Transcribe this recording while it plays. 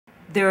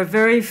There are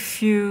very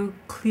few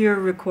clear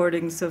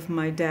recordings of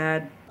my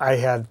dad. I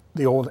had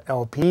the old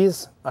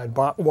LPs. I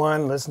bought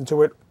one, listened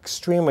to it,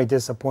 extremely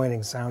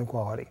disappointing sound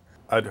quality.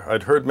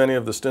 I'd heard many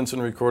of the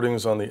Stinson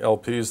recordings on the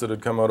LPs that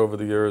had come out over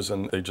the years,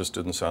 and they just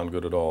didn't sound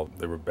good at all.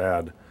 They were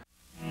bad.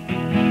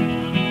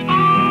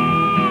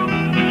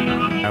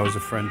 I was a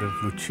friend of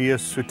Lucia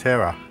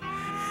Sutera.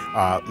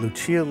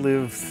 Lucia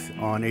lived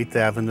on 8th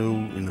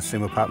Avenue in the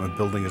same apartment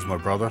building as my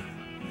brother.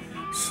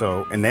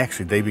 And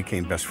they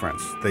became best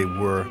friends. They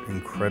were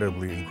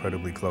incredibly,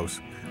 incredibly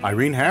close.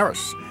 Irene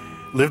Harris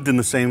lived in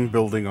the same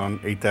building on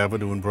 8th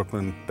Avenue in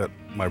Brooklyn that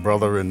my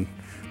brother and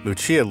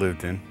Lucia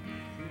lived in.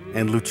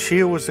 And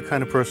Lucia was the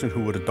kind of person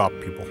who would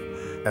adopt people.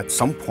 At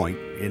some point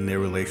in their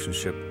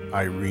relationship,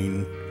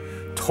 Irene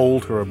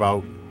told her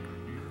about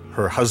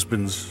her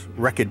husband's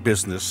record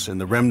business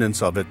and the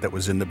remnants of it that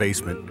was in the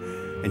basement.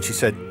 And she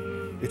said,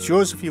 "It's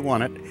yours if you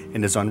want it,"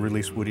 and there's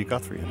unreleased Woody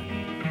Guthrie in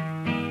it.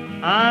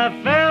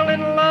 I fell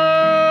in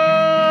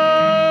love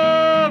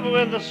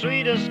with the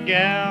sweetest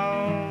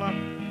gal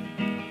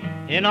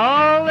in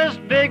all this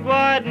big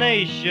wide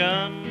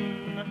nation.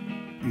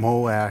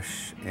 Mo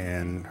Ash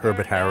and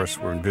Herbert Harris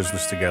were in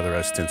business together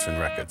as Stinson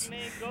Records.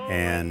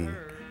 And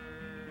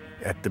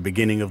at the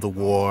beginning of the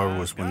war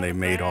was when they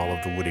made all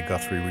of the Woody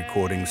Guthrie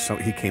recordings. So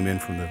he came in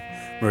from the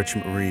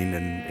Merchant Marine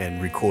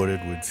and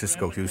recorded with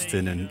Cisco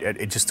Houston, and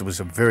it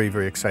was a very,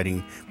 very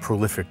exciting,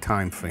 prolific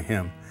time for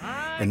him.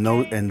 And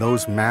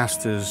those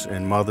masters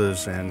and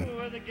mothers and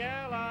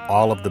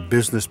all of the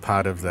business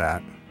part of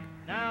that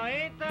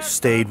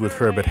stayed with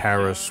Herbert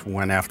Harris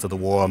when, after the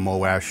war,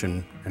 Mo Ash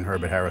and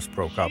Herbert Harris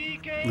broke up.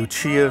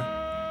 Lucia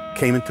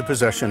came into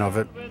possession of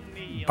it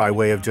by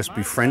way of just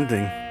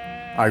befriending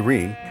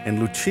Irene, and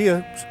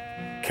Lucia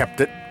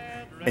kept it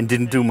and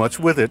didn't do much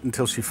with it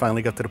until she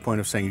finally got to the point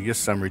of saying,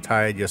 "Yes, I'm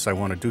retired, yes, I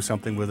want to do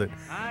something with it."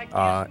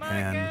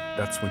 And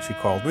that's when she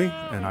called me,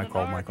 and I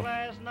called Michael.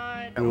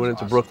 We went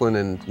into Brooklyn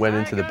and went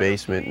into the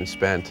basement and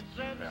spent,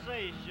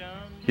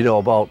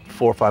 about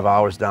 4 or 5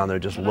 hours down there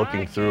just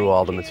looking through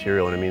all the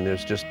material. And I mean,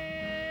 there's just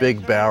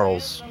big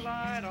barrels,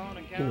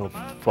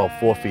 about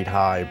 4 feet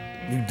high.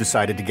 We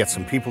decided to get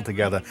some people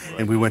together,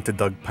 and we went to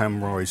Doug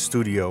Pomeroy's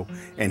studio,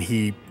 and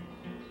he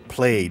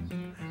played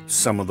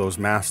some of those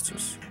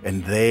masters.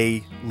 And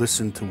they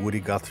listened to Woody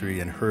Guthrie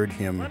and heard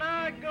him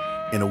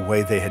in a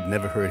way they had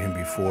never heard him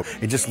before.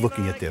 And just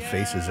looking at their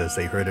faces as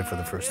they heard it for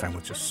the first time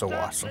was just so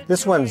awesome.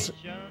 This one's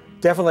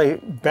definitely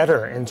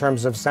better in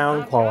terms of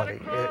sound quality.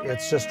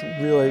 It's just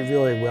really,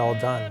 really well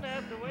done.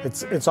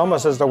 It's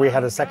almost as though we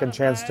had a second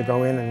chance to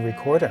go in and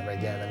record him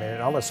again. I mean,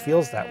 it almost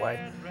feels that way.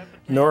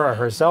 Nora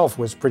herself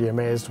was pretty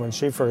amazed when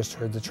she first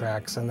heard the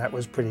tracks, and that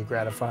was pretty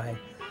gratifying.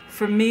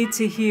 For me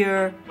to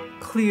hear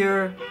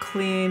clear,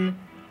 clean,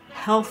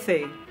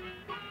 healthy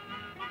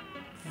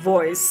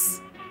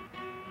voice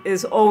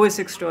is always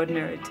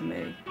extraordinary to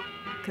me,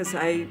 because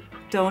I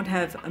don't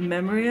have a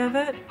memory of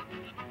it,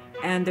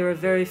 and there are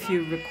very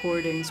few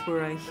recordings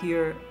where I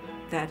hear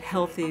that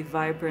healthy,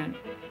 vibrant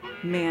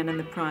man in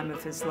the prime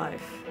of his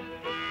life.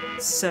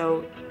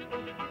 So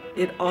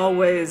it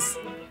always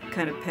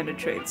kind of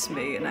penetrates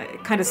me, and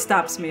it kind of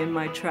stops me in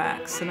my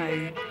tracks, and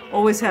I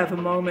always have a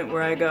moment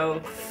where I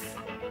go,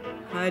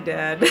 "Hi,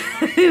 Dad."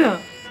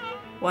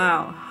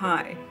 Wow,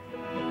 hi.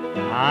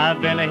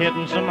 I've been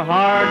a-hitting some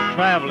hard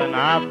traveling,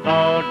 I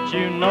thought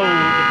you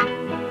knowed.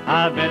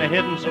 I've been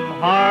a-hitting some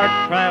hard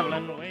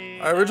traveling.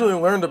 I originally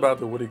learned about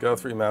the Woody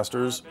Guthrie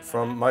masters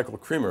from Michael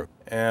Creamer,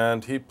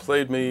 and he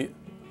played me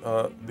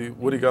the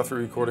Woody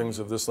Guthrie recordings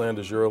of This Land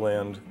Is Your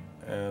Land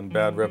and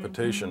Bad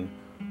Reputation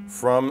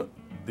from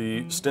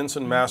the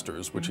Stinson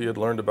masters, which he had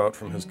learned about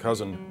from his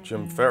cousin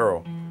Jim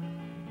Farrow.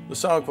 The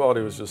sound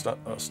quality was just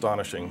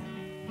astonishing.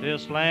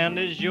 This land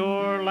is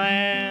your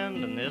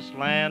land, and this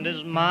land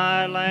is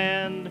my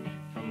land,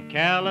 from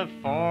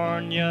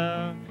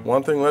California.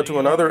 One thing led to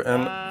another,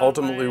 and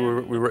ultimately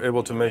we were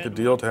able to make a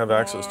deal to have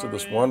access to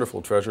this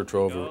wonderful treasure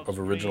trove of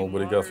original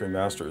Woody Guthrie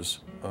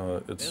masters.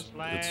 It's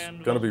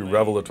going to be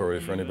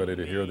revelatory for anybody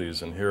to hear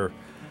these and hear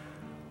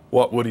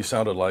what Woody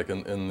sounded like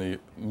in the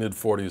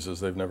mid-40s as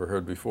they've never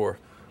heard before.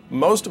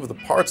 Most of the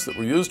parts that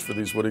were used for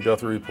these Woody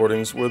Guthrie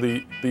recordings were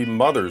the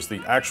mothers,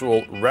 the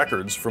actual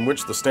records from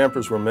which the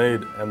stampers were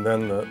made, and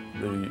then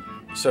the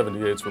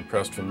 78s were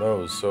pressed from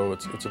those. So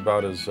it's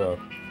about as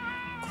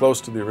close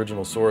to the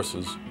original source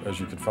as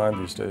you could find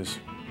these days.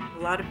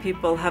 A lot of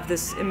people have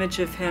this image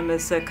of him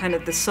as a kind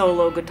of the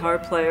solo guitar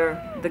player,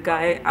 the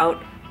guy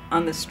out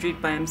on the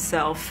street by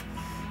himself,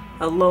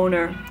 a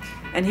loner.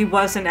 And he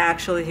wasn't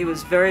actually. He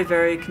was very,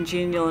 very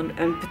congenial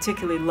and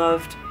particularly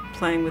loved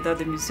playing with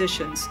other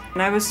musicians.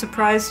 And I was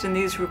surprised in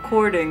these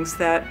recordings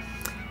that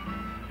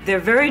they're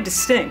very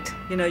distinct.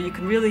 You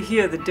can really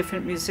hear the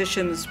different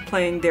musicians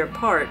playing their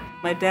part.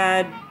 My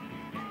dad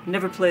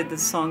never played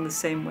this song the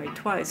same way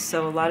twice,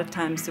 so a lot of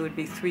times there would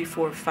be 3,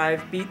 4,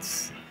 5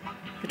 beats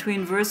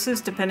between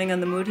verses, depending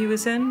on the mood he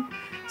was in.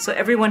 So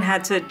everyone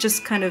had to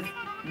just kind of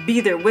be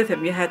there with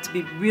him. You had to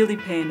be really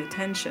paying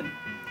attention.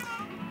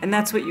 And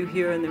that's what you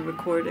hear in the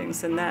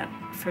recordings, and that,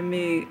 for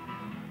me,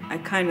 I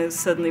kind of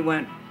suddenly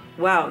went,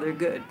 wow, they're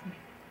good.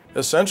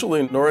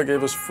 Essentially, Nora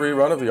gave us free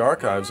run of the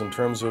archives in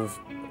terms of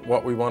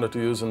what we wanted to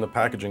use in the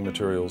packaging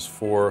materials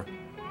for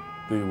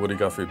the Woody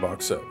Guthrie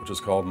box set, which is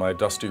called My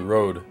Dusty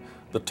Road.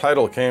 The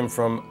title came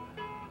from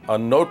a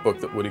notebook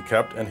that Woody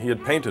kept, and he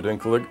had painted in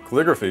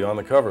calligraphy on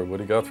the cover,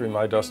 Woody Guthrie,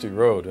 My Dusty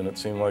Road, and it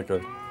seemed like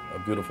a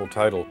beautiful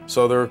title.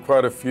 So there are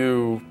quite a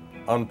few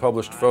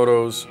unpublished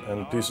photos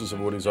and pieces of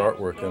Woody's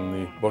artwork in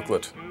the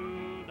booklet.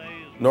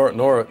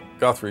 Nora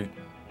Guthrie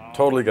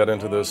totally got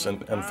into this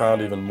and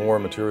found even more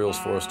materials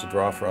for us to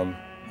draw from,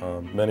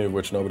 many of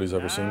which nobody's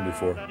ever seen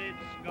before.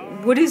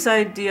 Woody's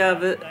idea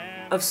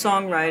of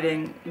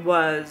songwriting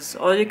was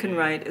all you can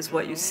write is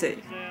what you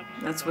see.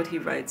 That's what he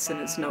writes in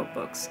his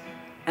notebooks.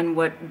 And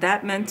what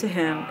that meant to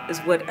him is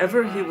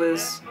whatever he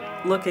was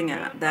looking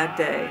at that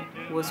day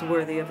was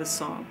worthy of a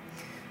song.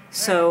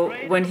 So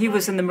when he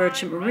was in the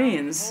Merchant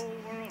Marines,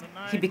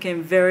 he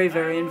became very,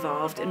 very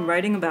involved in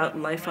writing about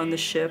life on the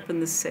ship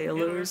and the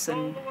sailors,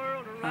 and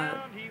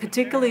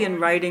particularly in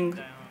writing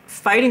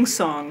fighting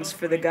songs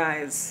for the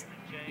guys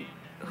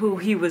who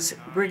he was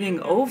bringing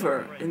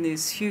over in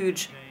these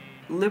huge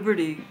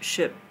Liberty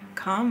ship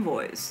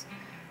convoys.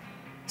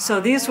 So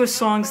these were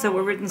songs that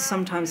were written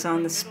sometimes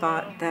on the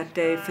spot that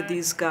day for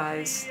these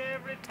guys.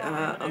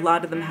 A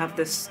lot of them have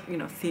this,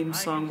 theme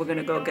song, we're going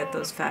to go get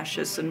those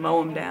fascists and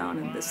mow them down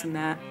and this and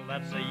that.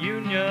 That's the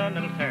Union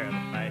that'll tear the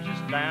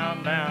fascists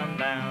down, down,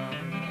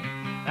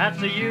 down. That's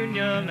the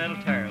Union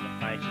that'll tear the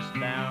fascists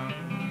down.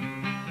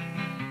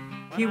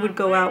 He would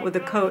go out with a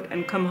coat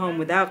and come home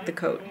without the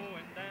coat.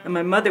 And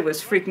my mother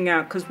was freaking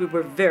out because we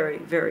were very,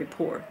 very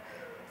poor.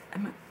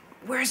 I'm like,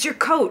 where's your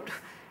coat?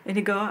 And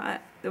he'd go,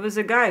 there was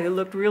a guy who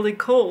looked really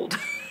cold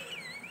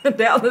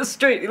down the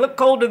street. He looked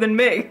colder than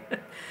me.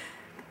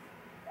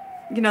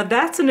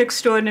 That's an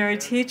extraordinary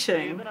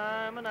teaching.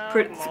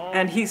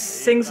 And he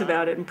sings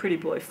about it in Pretty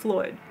Boy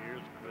Floyd.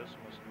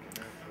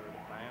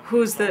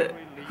 Who's the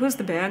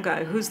bad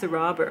guy? Who's the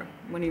robber?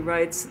 When he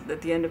writes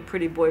at the end of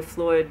Pretty Boy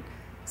Floyd,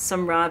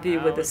 some rob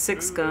you with a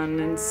 6-gun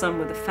and some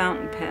with a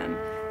fountain pen.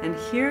 And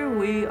here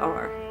we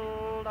are,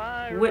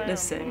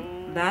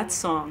 witnessing that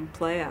song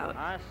play out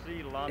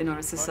in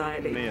our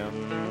society.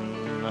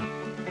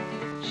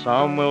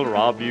 Some will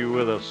rob you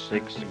with a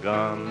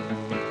 6-gun,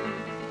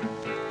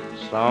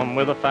 some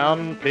with a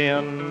fountain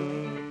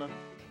pen.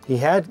 He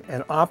had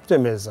an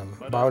optimism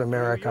about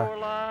America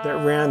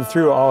that ran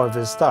through all of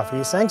his stuff.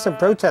 He sang some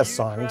protest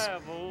songs.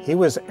 He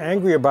was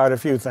angry about a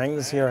few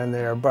things here and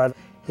there, but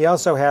he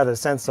also had a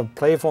sense of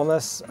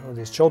playfulness with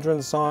his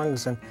children's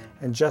songs and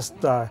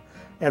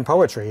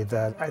poetry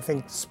that I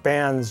think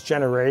spans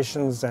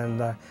generations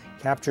and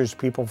captures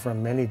people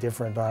from many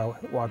different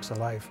walks of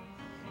life.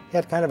 He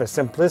had kind of a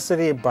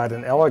simplicity but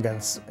an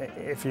elegance,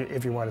 if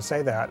you want to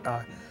say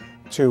that,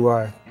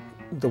 to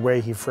the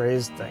way he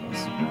phrased things.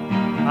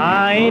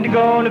 I ain't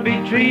gonna be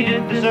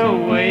treated this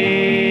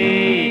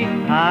way.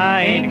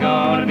 I ain't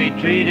gonna be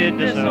treated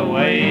this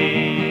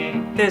way.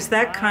 There's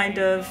that kind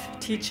of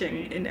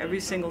teaching in every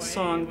single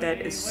song that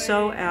is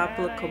so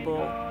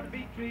applicable,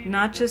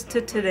 not just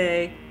to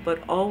today, but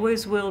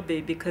always will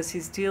be, because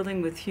he's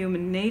dealing with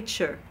human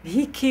nature.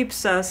 He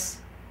keeps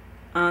us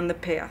on the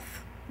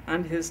path,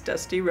 on his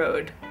dusty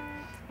road,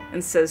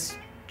 and says,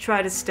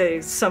 try to stay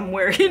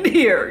somewhere in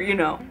here,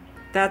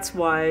 That's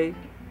why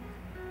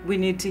we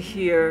need to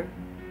hear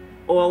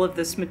all of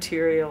this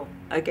material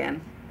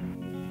again.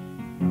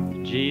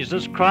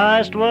 Jesus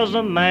Christ was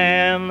a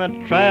man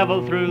that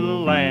traveled through the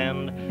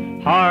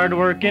land,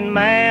 hard-working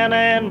man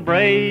and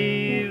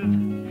brave.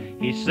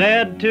 He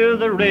said to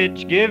the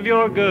rich, give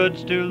your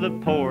goods to the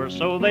poor,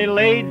 so they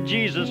laid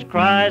Jesus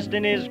Christ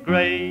in his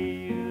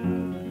grave.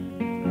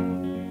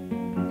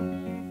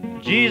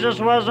 Jesus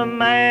was a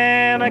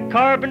man, a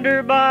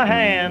carpenter by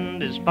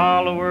hand, his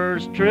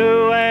followers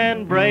true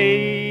and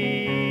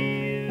brave.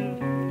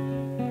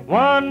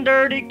 One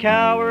dirty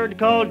coward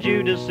called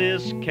Judas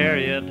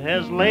Iscariot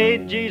has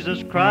laid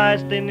Jesus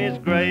Christ in his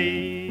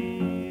grave.